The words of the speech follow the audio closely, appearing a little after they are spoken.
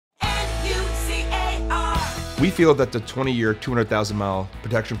We feel that the 20-year, 200,000-mile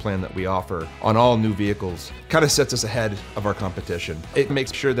protection plan that we offer on all new vehicles kind of sets us ahead of our competition. It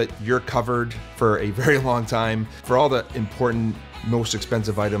makes sure that you're covered for a very long time for all the important, most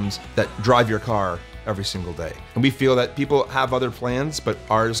expensive items that drive your car every single day. And we feel that people have other plans, but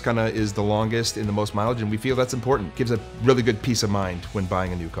ours kind of is the longest and the most mileage, and we feel that's important. It gives a really good peace of mind when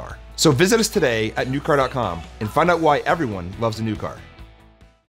buying a new car. So visit us today at nucar.com and find out why everyone loves a new car.